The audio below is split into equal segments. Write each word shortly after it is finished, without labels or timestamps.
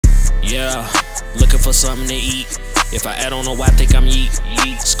Yeah, looking for something to eat. If I add on a Y, think I'm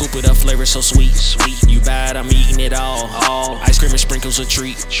yeet. Scoop it up, flavor so sweet. You bad, I'm eating it all. Ice cream and sprinkles a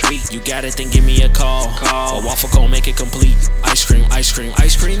treat. You got it, then give me a call. A waffle cone, make it complete. Ice cream,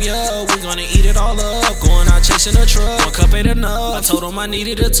 yeah. We gonna eat it all up. Going out chasing a truck. 1 cup ain't enough. I told him I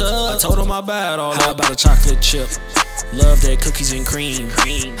needed a tub. I told him I bad all up. How about a chocolate chip? Love that cookies and cream.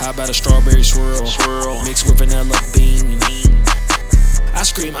 How about a strawberry swirl? Mixed with vanilla bean.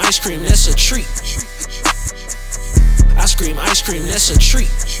 Ice cream, that's a treat. Ice cream, that's a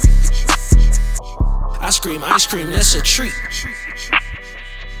treat. Ice cream, that's a treat.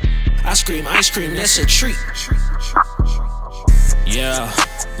 Ice cream, that's a treat. Yeah,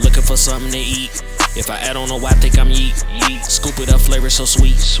 looking for something to eat. If I add on a Y, think I'm yeet. Scoop it up, flavor so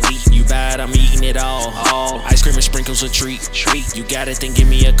sweet. You bad, I'm eating it all. Ice cream and sprinkles a treat. You got it, then give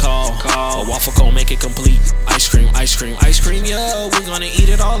me a call. A waffle cone, make it complete. Ice cream, yeah. We gonna eat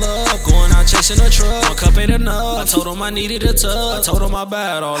it all up. Going out chasing a truck. 1 cup ain't enough. I told him I needed a tub. I told him I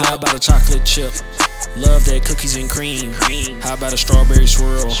bad all up. How about a chocolate chip? Love that cookies and cream. How about a strawberry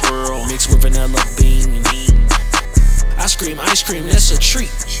swirl? Mixed with vanilla bean. Ice cream, that's a treat.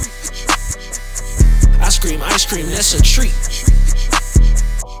 Ice cream, that's a treat.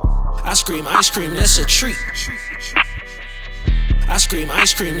 Ice cream, that's a treat. Ice cream,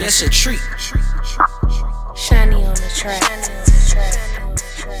 that's a treat. Shiny on the track.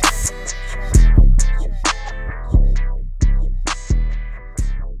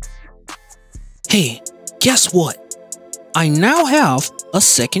 Hey, guess what? I now have a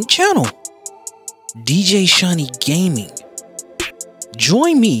second channel, DJ Shiny Gaming.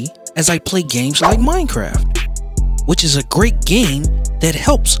 Join me as I play games like Minecraft, which is a great game that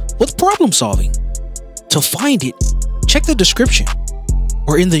helps with problem solving. To find it, check the description,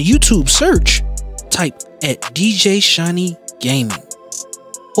 or in the YouTube search, type at DJ Shiny Gaming.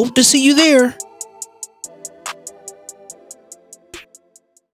 Hope to see you there.